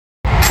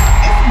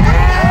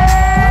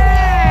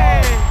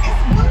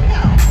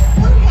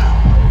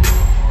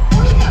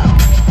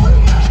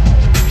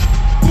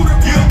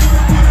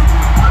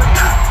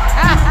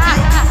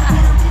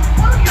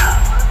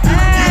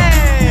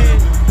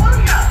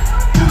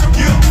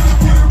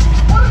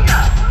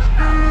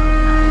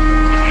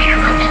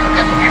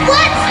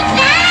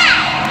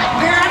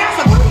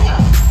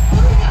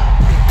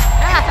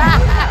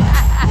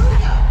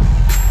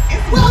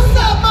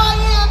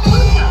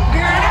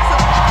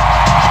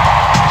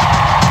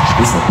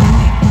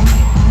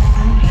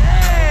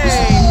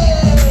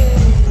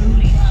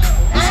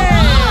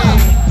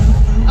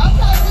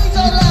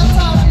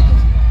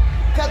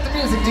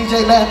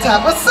DJ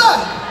Laptop, what's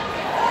up?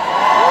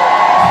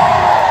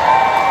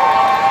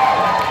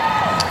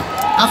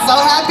 I'm so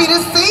happy to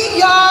see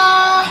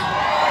y'all.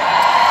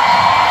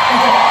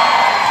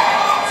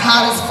 It's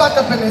hot as fuck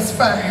up in this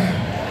fur.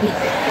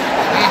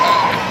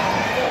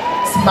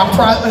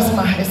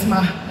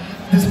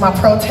 This is my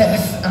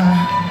protest.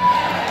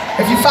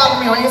 If you follow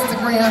me on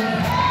Instagram,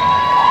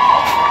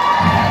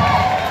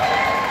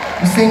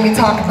 you see me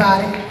talk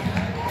about it.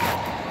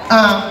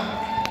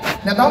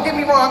 Now don't get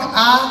me wrong,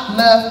 I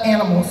love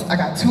animals. I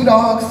got 2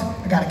 dogs,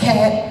 I got a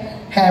cat,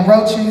 had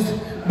roaches,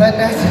 but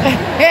that's,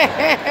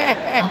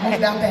 I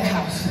moved out that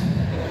house.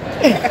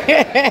 So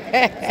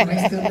they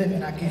still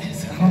living, I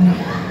guess, I don't know.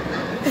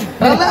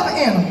 But I love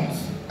animals,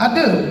 I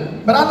do,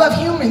 but I love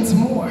humans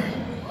more.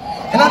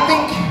 And I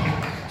think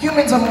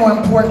humans are more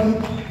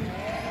important.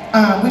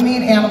 We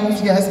need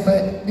animals, yes,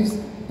 but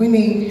we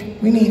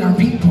need our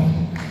people.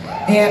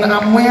 And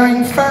I'm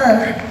wearing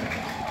fur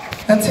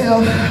until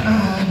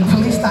the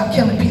police stop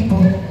killing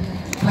people,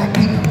 black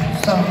people,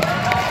 so.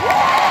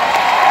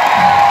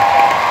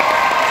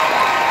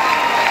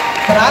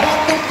 But I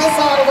don't think this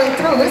all the way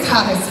through, it's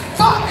hot as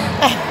fuck.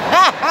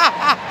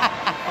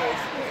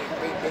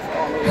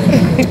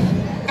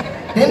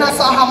 Then I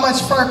saw how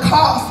much fur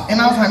costs,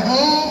 and I was like,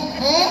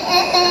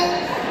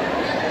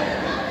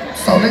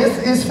 So this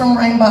is from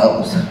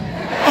Rainbows.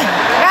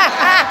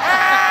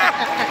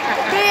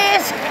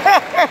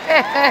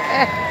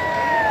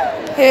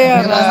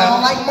 Hell no. I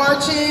don't like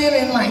marching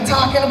and like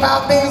talking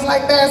about things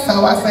like that,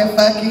 so I said,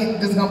 fuck it,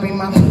 this is gonna be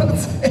my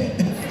protest.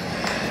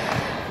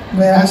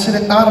 But I should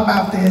have thought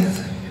about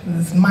this.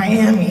 It's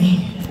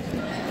Miami.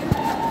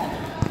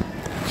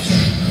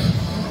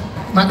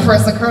 My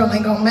Crescent Curl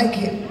ain't gonna make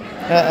it.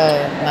 Not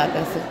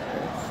that simple.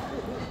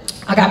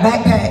 I got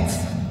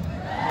backpacks.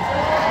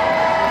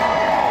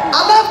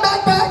 I love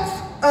backpacks.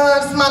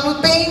 It's my new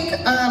thing,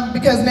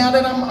 because now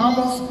that I'm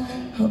almost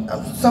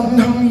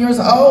some years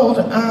old,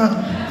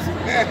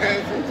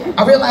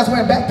 I realized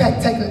wearing a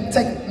backpack take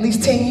at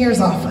least 10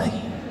 years off of you.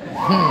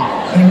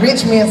 And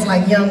rich men's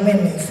like young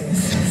women's.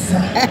 So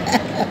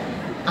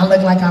I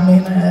look like I'm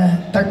in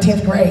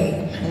 13th grade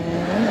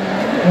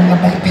with my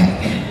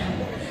backpack.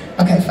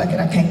 Okay, fuck it,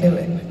 I can't do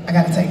it. I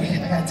gotta take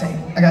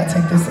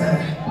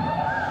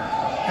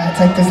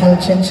this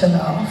little chinchilla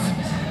off.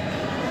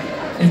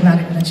 It's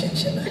not even a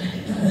chinchilla.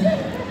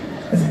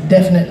 It's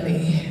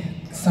definitely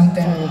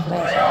something.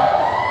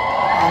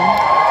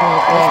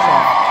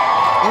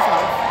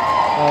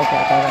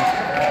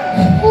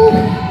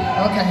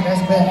 Okay,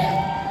 that's better.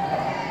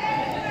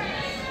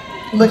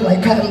 Look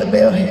like Patti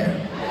LaBelle here.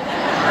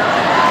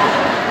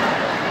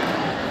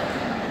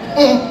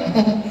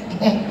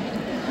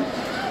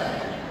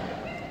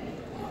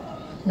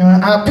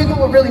 People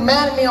were really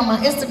mad at me on my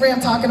Instagram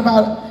talking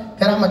about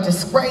that I'm a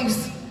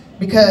disgrace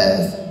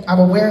because I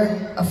would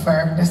wear a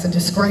fur. That's a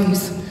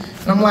disgrace.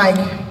 And I'm like,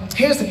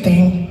 here's the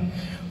thing.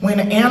 When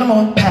an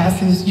animal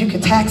passes, you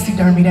can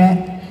taxidermy that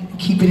and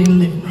keep it in the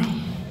living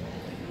room.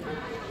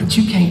 But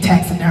you can't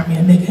taxidermy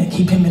a nigga and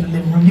keep him in the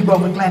living room. You go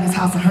over to Gladys'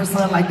 house and her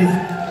son like this.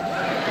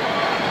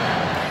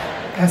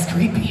 That's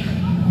creepy.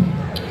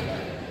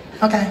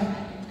 Okay.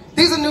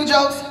 These are new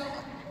jokes,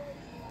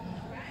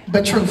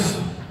 but truth.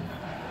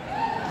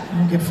 I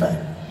don't give a fuck.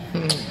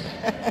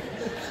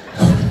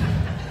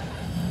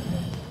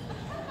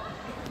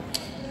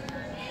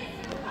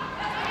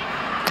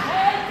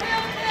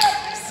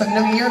 It's a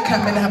new year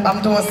coming up.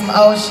 I'm doing some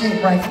old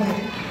shit right quick.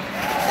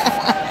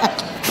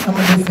 I'm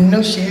gonna do some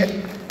new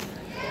shit.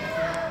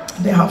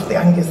 Then hopefully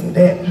I can get some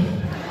debt.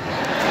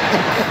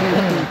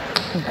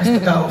 That's the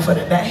goal for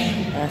the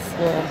day. That's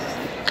good.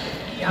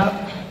 Yup.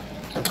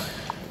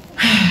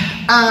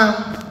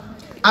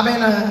 I've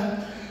been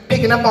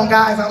picking up on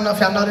guys. I don't know if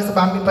y'all know this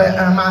about me, but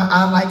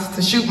I like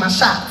to shoot my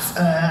shots.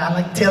 I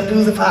like to tell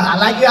dudes if I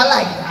like you, I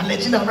like you. I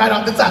let you know right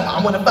off the top,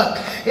 I want to fuck.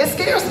 It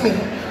scares me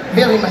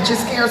very much. It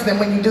scares them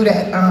when you do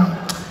that.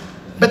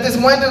 But this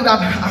one dude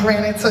I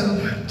ran into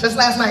just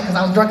last night because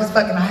I was drunk as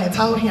fuck and I had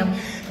told him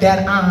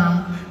that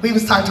we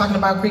was talking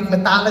about Greek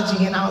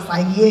mythology and I was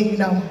like, yeah, you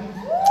know,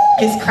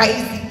 it's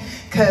crazy.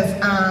 Because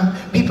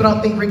people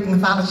don't think Greek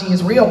mythology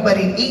is real, but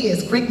it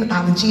is. Greek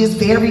mythology is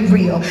very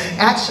real.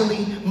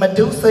 Actually,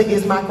 Medusa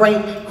is my great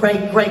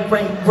auntie.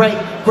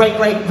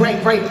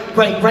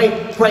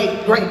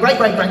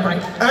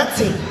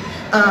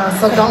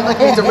 So don't look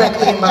me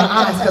directly in my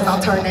eyes, because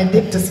I'll turn that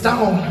dick to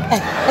stone.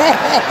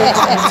 They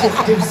call me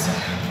Tifdusa.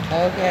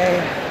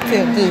 Okay,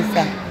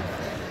 Tifdusa.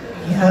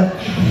 Yep.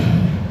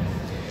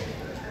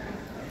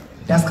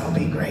 That's gonna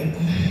be great.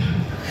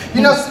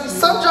 You know,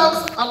 some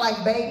jokes are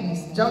like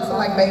babies. Jokes are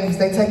like babies.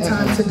 They take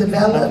time to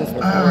develop.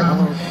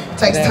 It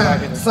takes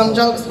time. Some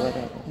jokes,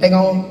 they're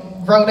gonna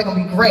grow, they're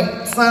gonna be great.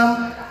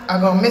 Some are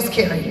gonna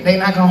miscarry. They're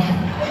not gonna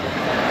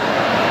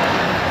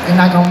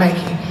make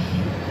it.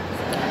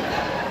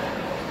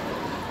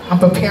 I'm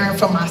preparing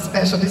for my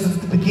special. This is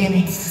the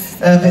beginning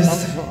of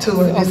this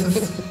tour. This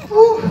is,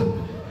 woo.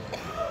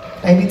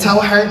 They be toe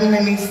hurting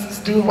and these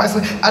stupid white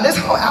sweats. This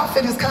whole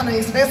outfit is kind of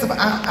expensive.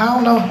 I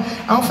don't know.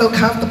 I don't feel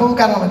comfortable.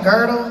 Got on a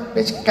girdle.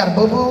 Bitch, got a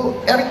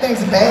boo-boo.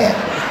 Everything's bad.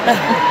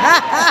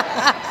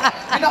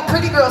 You know,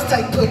 pretty girls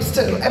take poops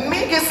too. And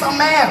men get so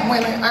mad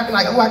when I be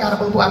like, oh, I got a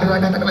boo-boo. I be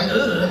right back. I be like,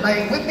 ugh.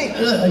 Like, with me,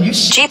 ugh, you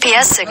shit.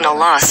 GPS signal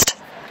lost.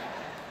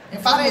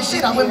 If I didn't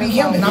shit, I wouldn't be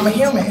human. I'm a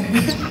human.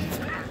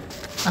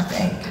 I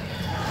think.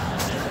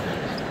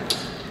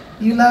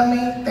 You love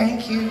me?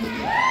 Thank you.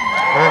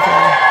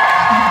 Okay.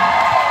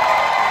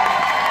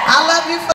 I love you for